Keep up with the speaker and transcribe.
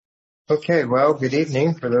Okay, well, good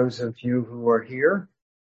evening for those of you who are here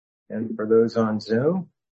and for those on Zoom.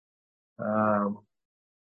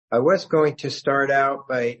 I was going to start out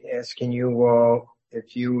by asking you all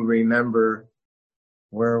if you remember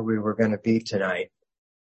where we were going to be tonight,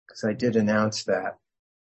 because I did announce that,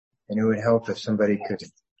 and it would help if somebody could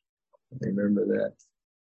remember that.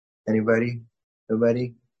 Anybody?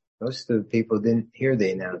 Nobody? Most of the people didn't hear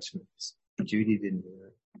the announcements. Judy didn't hear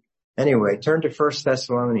it. Anyway, turn to 1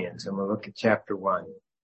 Thessalonians and we'll look at chapter 1.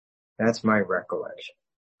 That's my recollection.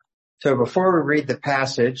 So before we read the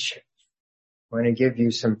passage, I want to give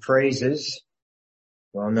you some phrases,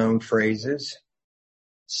 well-known phrases.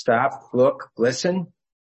 Stop, look, listen.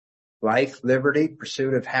 Life, liberty,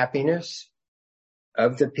 pursuit of happiness.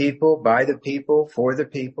 Of the people, by the people, for the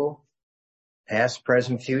people. Past,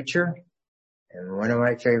 present, future. And one of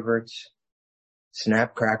my favorites,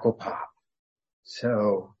 snap, crackle, pop.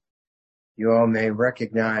 So you all may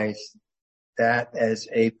recognize that as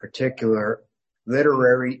a particular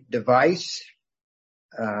literary device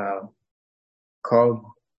called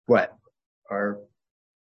what? Our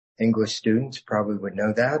English students probably would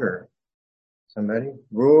know that, or somebody.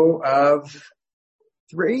 Rule of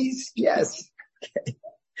threes? Yes. Okay.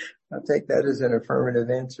 I'll take that as an affirmative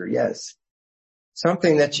answer. Yes.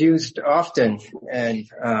 Something that's used often in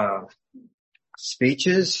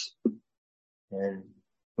speeches and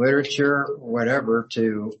literature, whatever,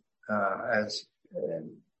 to as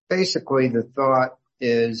basically the thought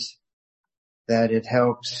is that it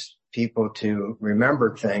helps people to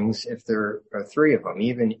remember things if there are three of them,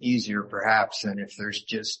 even easier perhaps than if there's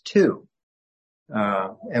just two.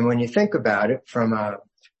 And when you think about it from a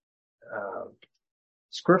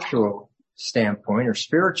scriptural standpoint or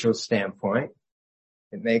spiritual standpoint,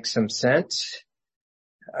 it makes some sense.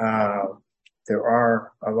 There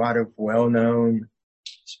are a lot of well-known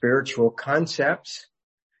spiritual concepts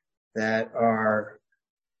that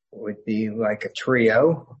would be like a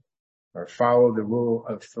trio or follow the rule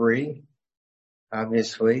of three.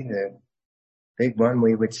 Obviously, the big one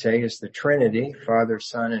we would say is the Trinity, Father,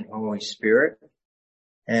 Son, and Holy Spirit.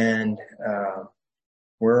 And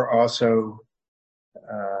we're also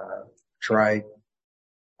tripartite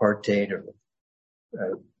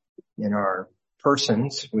in our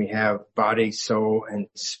persons. We have body, soul, and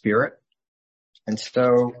spirit. And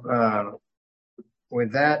so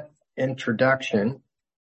with that introduction,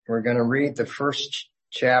 we're going to read the first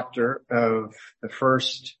chapter of the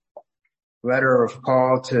first letter of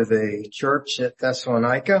Paul to the church at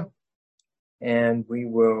Thessalonica, and we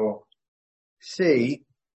will see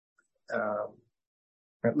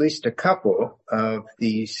at least a couple of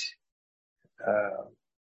these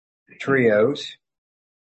trios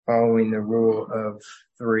following the rule of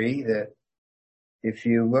three, that if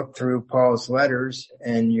you look through Paul's letters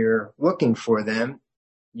and you're looking for them,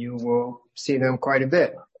 you will see them quite a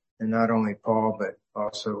bit. And not only Paul, but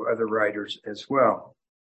also other writers as well.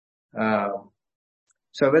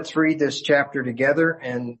 So let's read this chapter together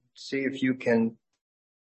and see if you can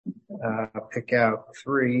pick out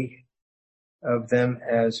three of them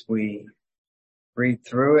as we read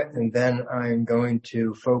through it. And then I'm going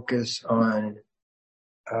to focus on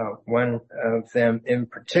one of them in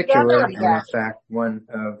particular, and in fact, one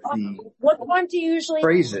of the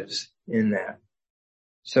phrases in that.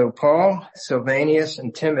 So Paul, Silvanus,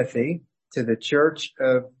 and Timothy to the church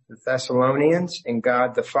of the Thessalonians in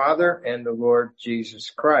God the Father and the Lord Jesus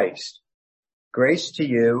Christ. Grace to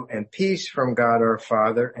you and peace from God our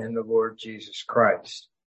Father and the Lord Jesus Christ.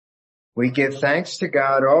 We give thanks to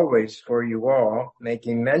God always for you all,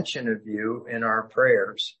 making mention of you in our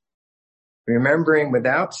prayers, remembering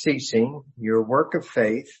without ceasing your work of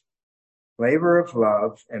faith, labor of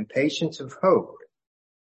love, and patience of hope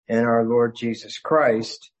in our Lord Jesus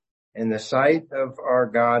Christ, in the sight of our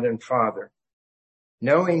God and Father,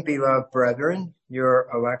 knowing, beloved brethren, your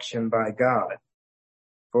election by God.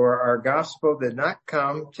 For our gospel did not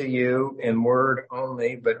come to you in word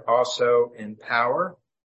only, but also in power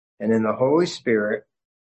and in the Holy Spirit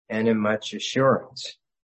and in much assurance,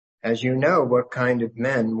 as you know what kind of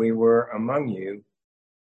men we were among you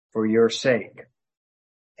for your sake.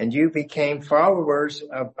 And you became followers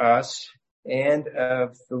of us and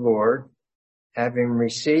of the Lord, having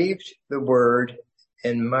received the word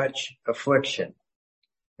in much affliction.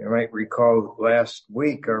 You might recall last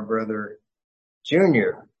week our brother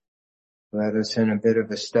Junior led us in a bit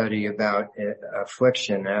of a study about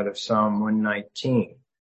affliction out of Psalm 119.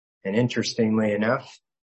 And interestingly enough,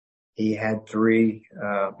 he had three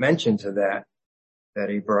mentions of that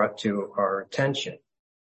he brought to our attention.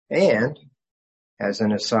 And as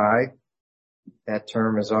an aside, that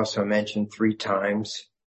term is also mentioned 3 times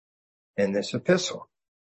in this epistle.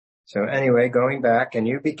 So anyway, going back, and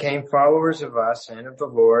you became followers of us and of the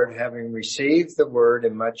Lord, having received the word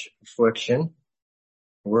in much affliction.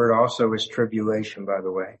 The word also is tribulation, by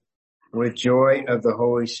the way, with joy of the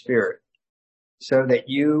Holy Spirit, so that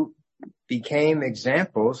you became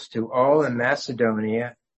examples to all in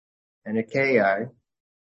Macedonia and Achaia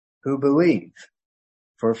who believe.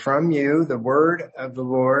 For from you the word of the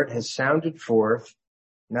Lord has sounded forth,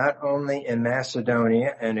 not only in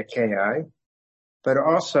Macedonia and Achaia, but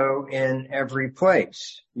also in every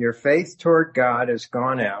place. Your faith toward God has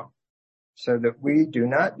gone out, so that we do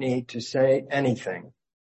not need to say anything.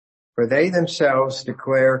 For they themselves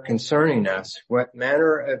declare concerning us what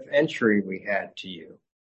manner of entry we had to you,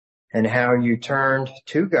 and how you turned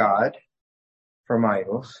to God from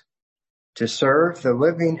idols, to serve the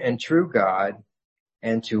living and true God,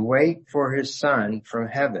 and to wait for his Son from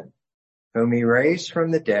heaven, whom he raised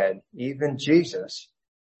from the dead, even Jesus,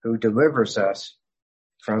 who delivers us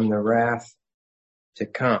from the wrath to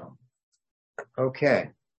come.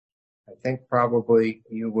 Okay. I think probably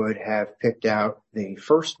you would have picked out the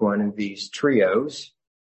first one of these trios,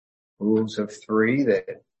 rules of three that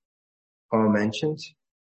Paul mentions.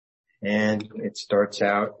 And it starts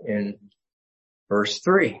out in verse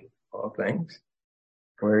 3, all things,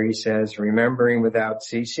 where he says, remembering without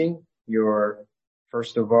ceasing your,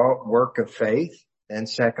 first of all, work of faith, then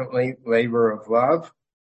secondly, labor of love,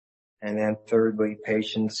 and then thirdly,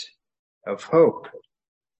 patience of hope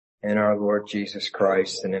in our Lord Jesus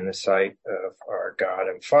Christ and in the sight of our God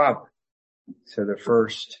and Father. So the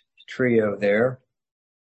first trio there,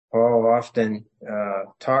 Paul often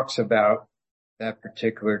talks about that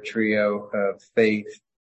particular trio of faith,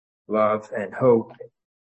 love, and hope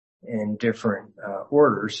in different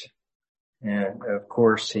orders. And of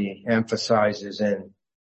course, he emphasizes in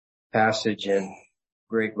passage in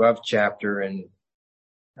great love chapter in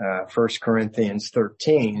 1 Corinthians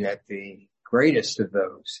 13 that the greatest of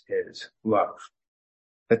those is love.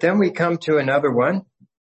 But then we come to another one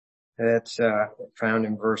that's found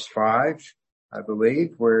in verse 5, I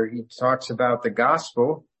believe, where he talks about the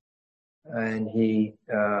gospel, and the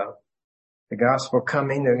gospel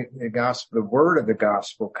coming, the gospel, the word of the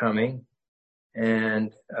gospel coming,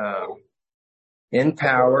 and in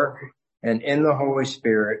power and in the Holy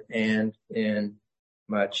Spirit and in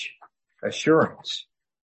much assurance.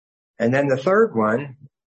 And then the third one,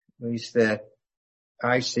 at least that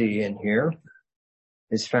I see in here,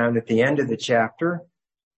 is found at the end of the chapter,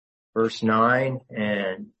 verse 9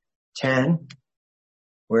 and 10,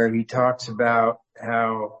 where he talks about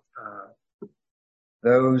how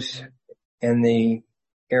those in the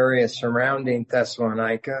area surrounding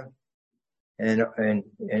Thessalonica, and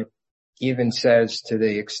even says to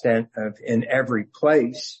the extent of in every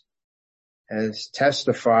place, has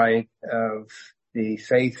testified of the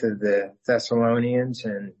faith of the Thessalonians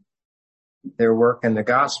and their work in the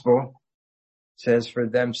gospel. Says for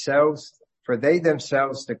they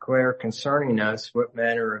themselves declare concerning us what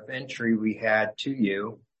manner of entry we had to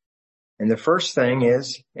you. And the first thing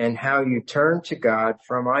is, and how you turned to God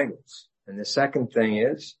from idols. And the second thing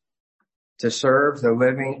is, to serve the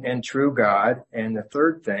living and true God. And the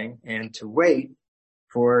third thing, and to wait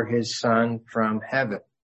for his Son from heaven.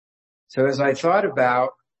 So as I thought about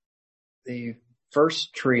the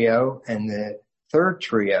first trio and the third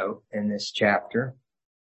trio in this chapter,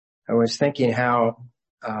 I was thinking how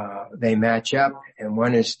they match up, and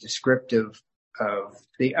one is descriptive of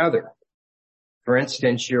the other. For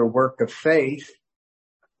instance, your work of faith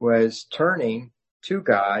was turning to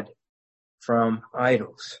God from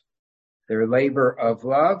idols. Their labor of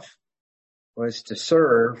love was to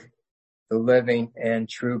serve the living and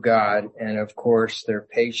true God, and of course their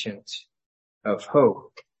patience of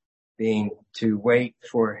hope being to wait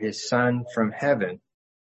for his Son from heaven,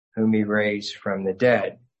 whom he raised from the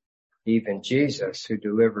dead, even Jesus, who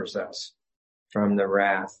delivers us from the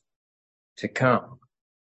wrath to come.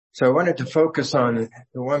 So I wanted to focus on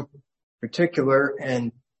the one particular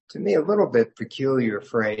and to me a little bit peculiar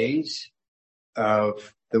phrase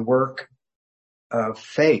of the work of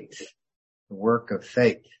faith, the work of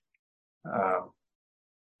faith.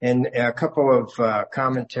 And a couple of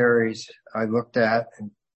commentaries I looked at and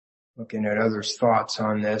looking at others' thoughts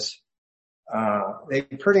on this, they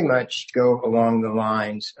pretty much go along the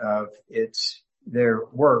lines of it's their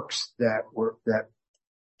works that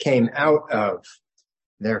came out of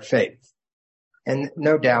their faith. And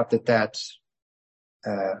no doubt that that's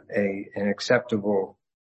an acceptable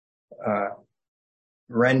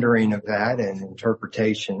rendering of that and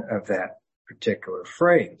interpretation of that particular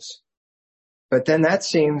phrase. But then that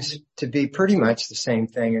seems to be pretty much the same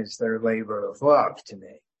thing as their labor of love to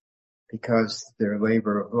me. because their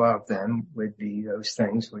labor of love then would be those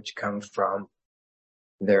things which come from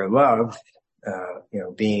their love,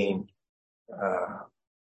 being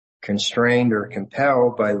constrained or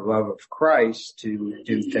compelled by the love of Christ to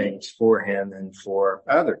do things for him and for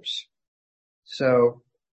others. So,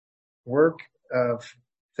 work of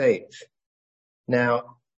faith.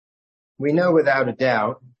 Now, we know without a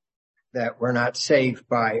doubt that we're not saved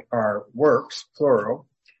by our works, plural,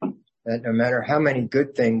 that no matter how many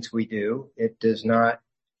good things we do, it does not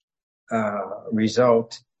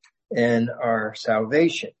result in our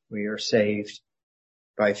salvation. We are saved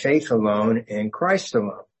by faith alone in Christ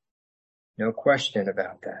alone. No question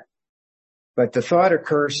about that. But the thought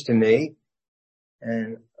occurs to me,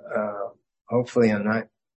 and hopefully I'm not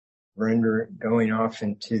going off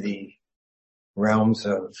into the realms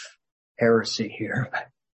of heresy here.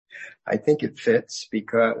 I think it fits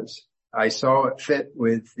because I saw it fit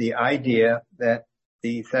with the idea that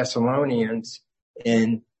the Thessalonians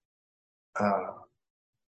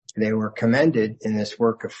they were commended in this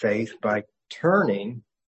work of faith by turning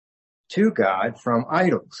to God from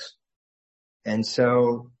idols. And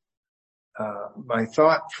so, my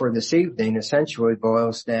thought for this evening essentially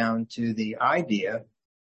boils down to the idea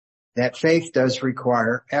that faith does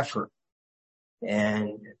require effort.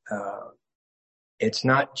 And, it's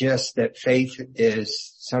not just that faith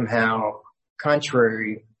is somehow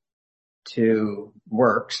contrary to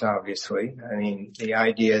works, obviously. I mean, the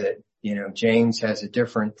idea that, James has a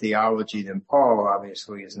different theology than Paul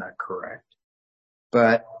obviously is not correct.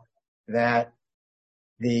 But that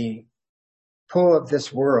the pull of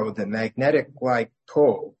this world, the magnetic-like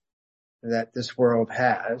pull that this world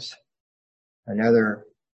has, another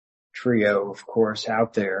trio, of course,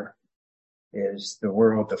 out there is the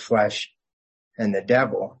world, the flesh, and the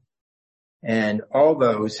devil. And all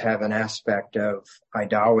those have an aspect of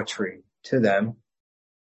idolatry to them.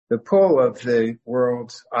 The pull of the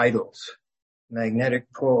world's idols,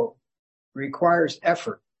 magnetic pull, requires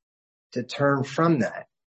effort to turn from that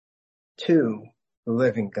to the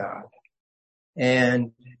living God.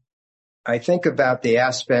 And I think about the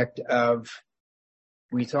aspect of,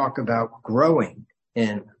 we talk about growing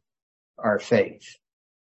in our faith.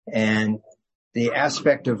 And the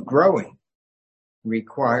aspect of growing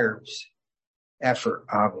requires effort,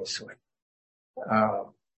 obviously.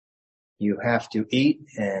 You have to eat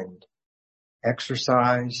and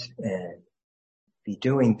exercise and be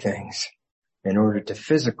doing things in order to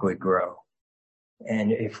physically grow.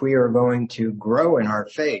 And if we are going to grow in our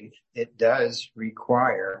faith, it does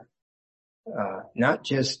require not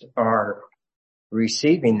just our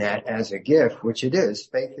receiving that as a gift, which it is.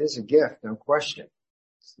 Faith is a gift, no question.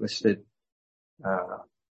 It's listed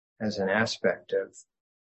as an aspect of,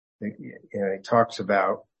 it talks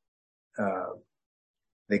about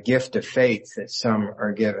the gift of faith that some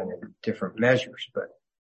are given in different measures. But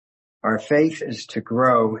our faith is to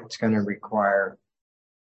grow. It's going to require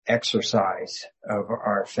exercise of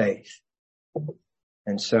our faith.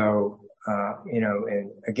 And so,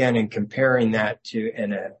 and again, in comparing that to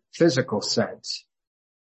in a physical sense,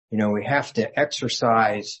 we have to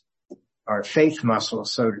exercise our faith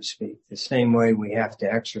muscles, so to speak, the same way we have to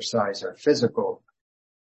exercise our physical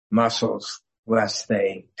muscles, lest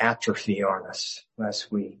they atrophy on us,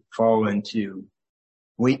 lest we fall into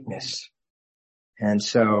weakness. And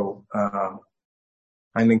so,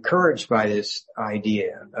 I'm encouraged by this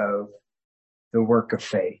idea of the work of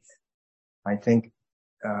faith. I think,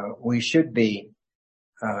 we should be,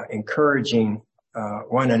 encouraging,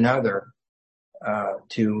 one another,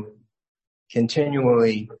 to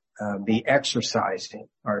continually, be exercising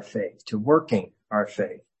our faith, to working our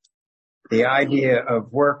faith. The idea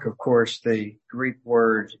of work, of course, the Greek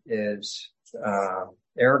word is,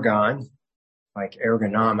 ergon, like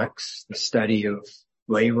ergonomics, the study of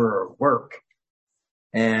labor or work.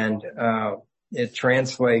 And, it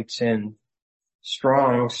translates in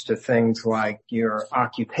Strong's to things like your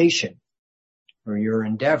occupation or your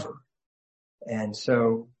endeavor. And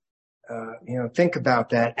so, think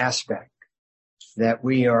about that aspect, that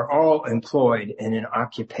we are all employed in an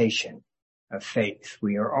occupation of faith.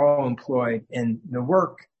 We are all employed in the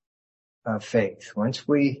work of faith. Once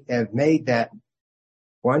we have made that,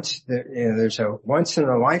 there's a once in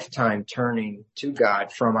a lifetime turning to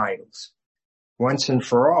God from idols, once and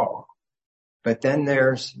for all. But then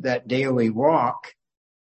there's that daily walk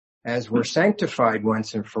as we're sanctified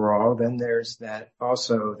once and for all. Then there's that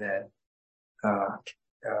also that,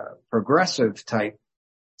 progressive type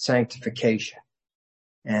sanctification.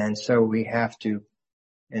 And so we have to,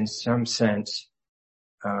 in some sense,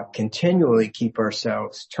 continually keep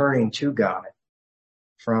ourselves turning to God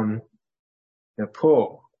from the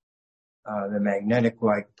pull the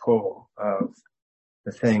magnetic-like pull of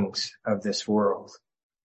the things of this world,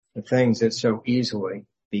 the things that so easily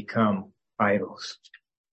become idols.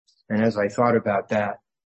 And as I thought about that,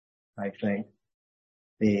 I think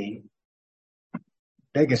the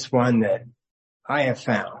biggest one that I have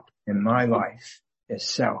found in my life is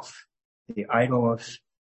self, the idol of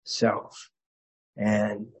self.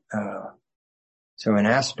 And so an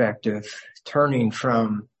aspect of turning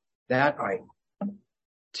from that idol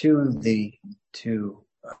to the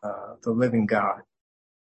living God.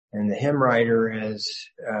 And the hymn writer has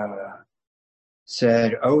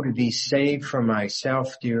said, "Oh, to be saved from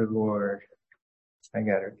myself, dear Lord." I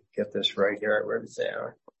gotta get this right here. I wrote it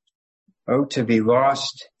down. "Oh, to be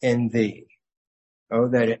lost in thee. Oh,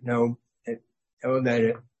 that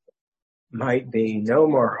it might be no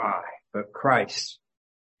more I, but Christ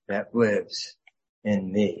that lives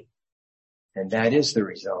in me." And that is the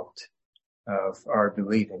result of our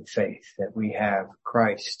believing faith, that we have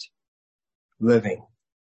Christ living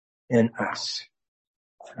in us.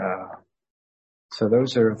 So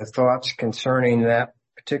those are the thoughts concerning that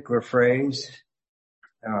particular phrase.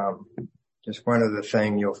 Just one other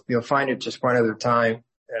thing, you'll find it just one other time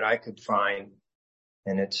that I could find,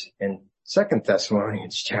 and it's in 2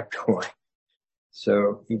 Thessalonians chapter 1.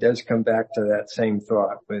 So he does come back to that same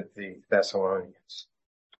thought with the Thessalonians.